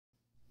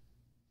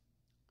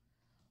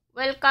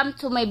Welcome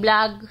to my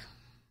vlog.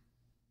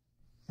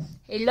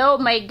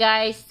 Hello my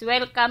guys,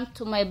 welcome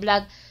to my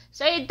vlog.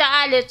 Say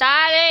taali.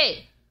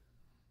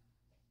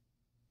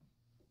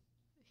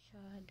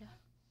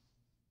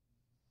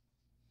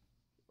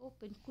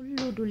 Open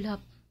kullu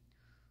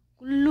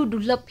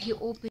dulap he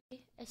open.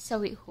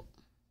 Asawi ho.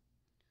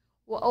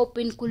 Wa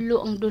open kullu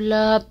ang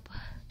dulap.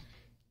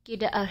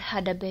 Kida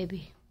hada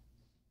baby.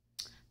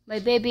 My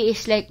baby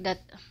is like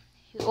that.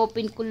 He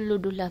open kullu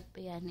dulap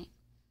yani.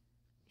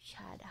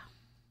 Shada.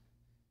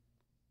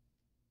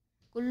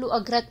 Kullu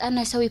agrat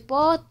ana sa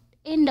wipot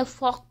in the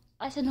fork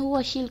asan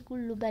huwa shil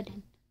kullu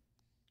badan.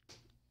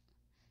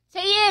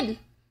 Sayid.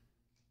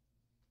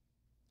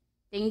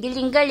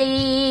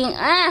 Tinggaling.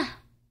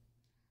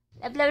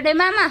 Lablab na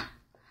mama.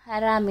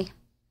 Harami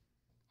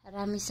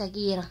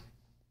sagira.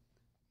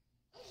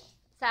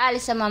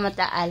 Saali sa mama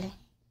taali.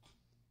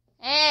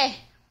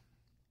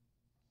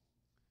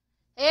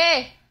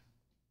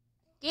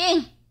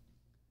 King.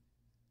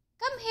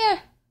 Come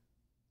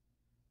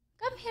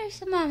here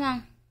sa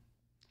mama.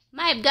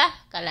 Maib ga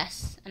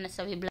kalas ana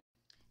sa vlog.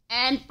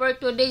 And for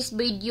today's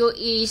video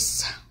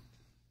is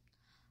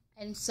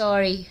I'm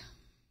sorry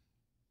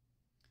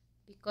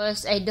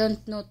because I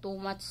don't know too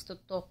much to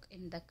talk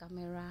in the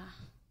camera.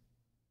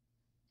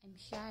 I'm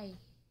shy.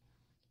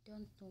 I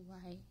don't know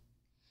why.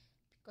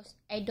 Because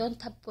I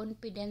don't have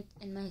confidence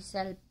in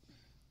myself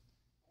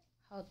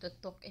how to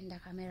talk in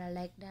the camera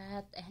like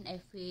that, and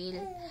I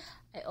feel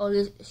I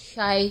always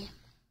shy.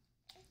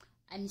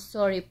 I'm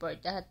sorry for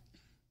that.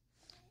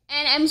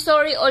 And I'm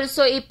sorry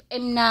also if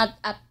I'm not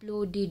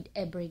uploaded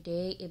every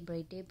day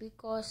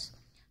because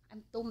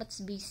I'm too much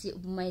busy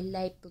of my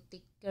life to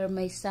take care of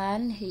my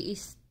son. He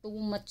is too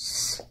much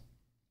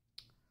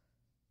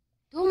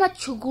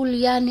shugul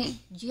yani.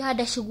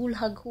 Jihada shugul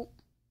haghu.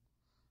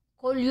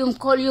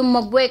 Kolyum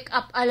mag-wake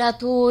up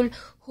alatul.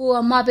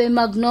 Huwa mabe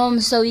magnom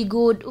so we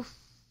good.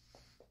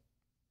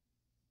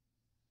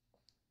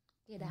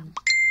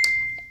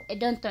 I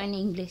don't know any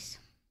English.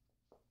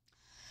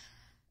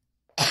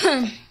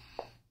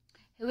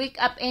 He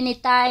wake up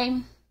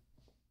anytime,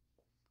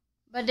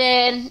 but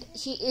then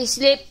he is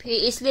sleep,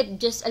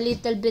 just a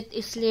little bit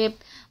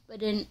sleep, but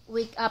then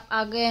wake up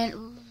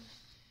again.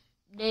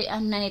 Day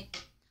and night,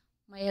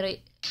 my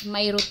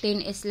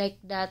routine is like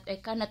that. I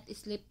cannot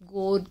sleep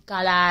good,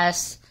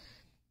 kalas.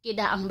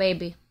 Kida ang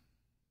baby.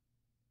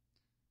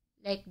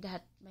 Like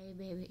that, my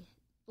baby.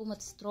 Too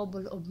much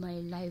trouble of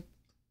my life.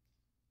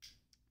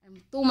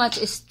 I'm too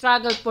much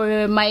struggle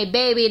for my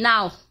baby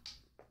now.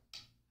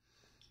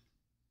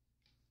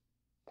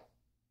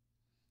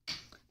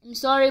 I'm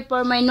sorry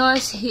for my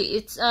nose.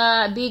 It's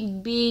a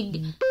big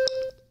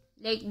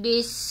like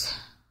this.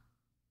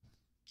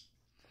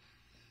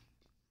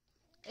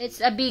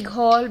 It's a big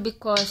hole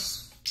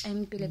because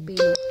I'm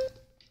Filipino.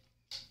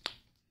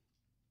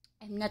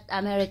 I'm not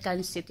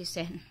American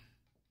citizen.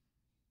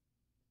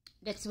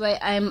 That's why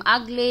I'm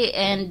ugly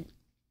and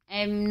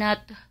I'm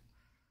not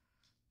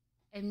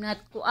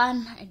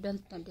kuan. I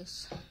don't know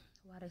this.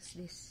 What is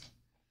this?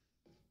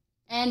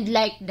 And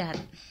like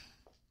that.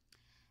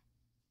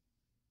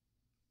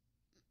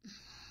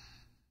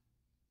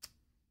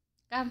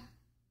 Come.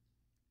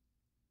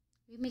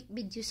 We make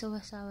video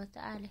sawa-sawa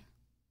taali.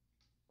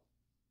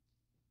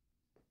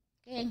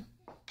 King!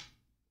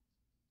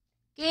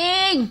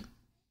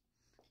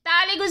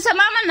 Taali ko sa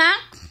mama na.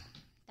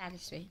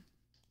 Taali sway.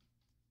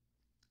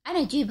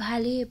 Ano, jib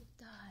halip.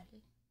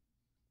 Taali.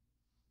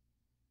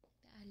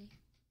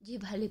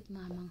 Jib halip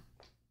mamang.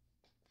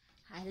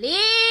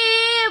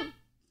 Halip!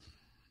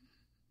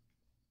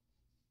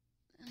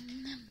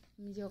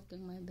 I'm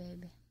joking my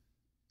baby.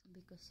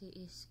 Because he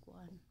is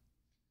kuan.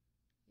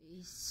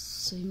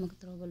 So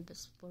mag-trouble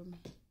best for me.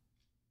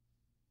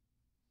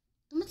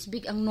 Too much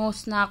big ang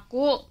nose na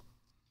ako.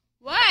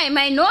 Why?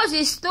 My nose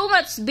is too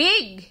much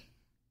big.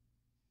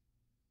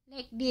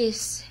 Like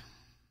this.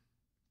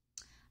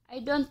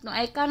 I don't know.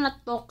 I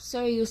cannot talk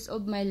serious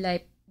of my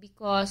life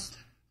because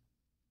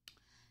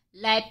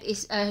life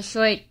is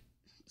short.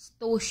 It's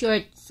too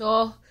short.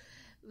 So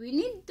we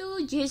need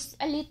to just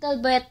a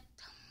little bit.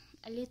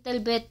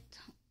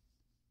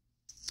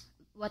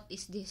 What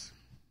is this?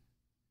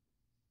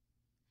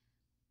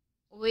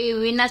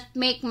 We not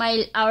make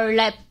our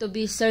life to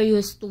be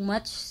serious too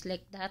much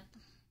like that.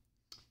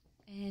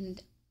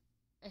 And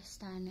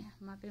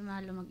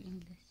mapimalo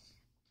mag-English.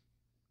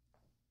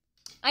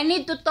 I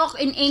need to talk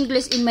in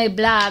English in my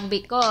blog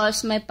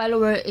because my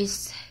follower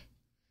is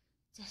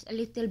just a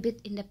little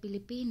bit in the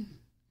Philippines.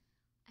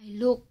 I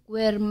look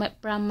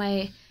from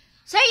my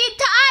Sayid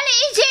taali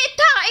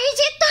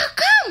ijita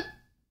come.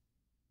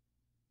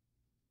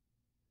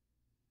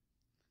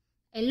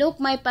 I look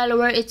my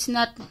follower, it's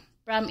not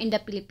from in the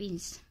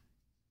Philippines.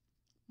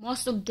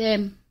 Most of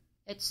them,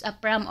 it's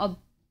from of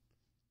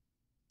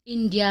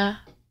India,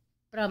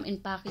 from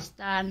in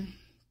Pakistan,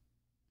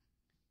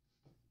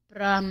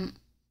 from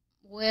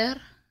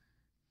where?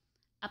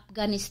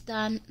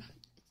 Afghanistan.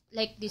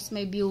 Like this,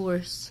 my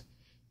viewers.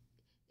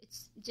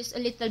 It's just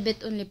a little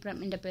bit only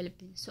from in the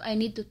Philippines. So I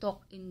need to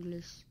talk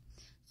English.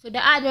 So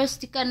the others,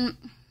 they can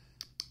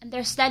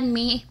understand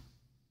me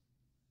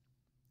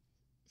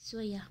So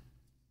yeah,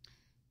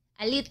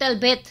 a little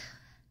bit.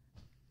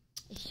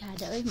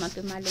 Isyada,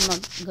 mapimali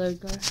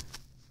mag-girdle.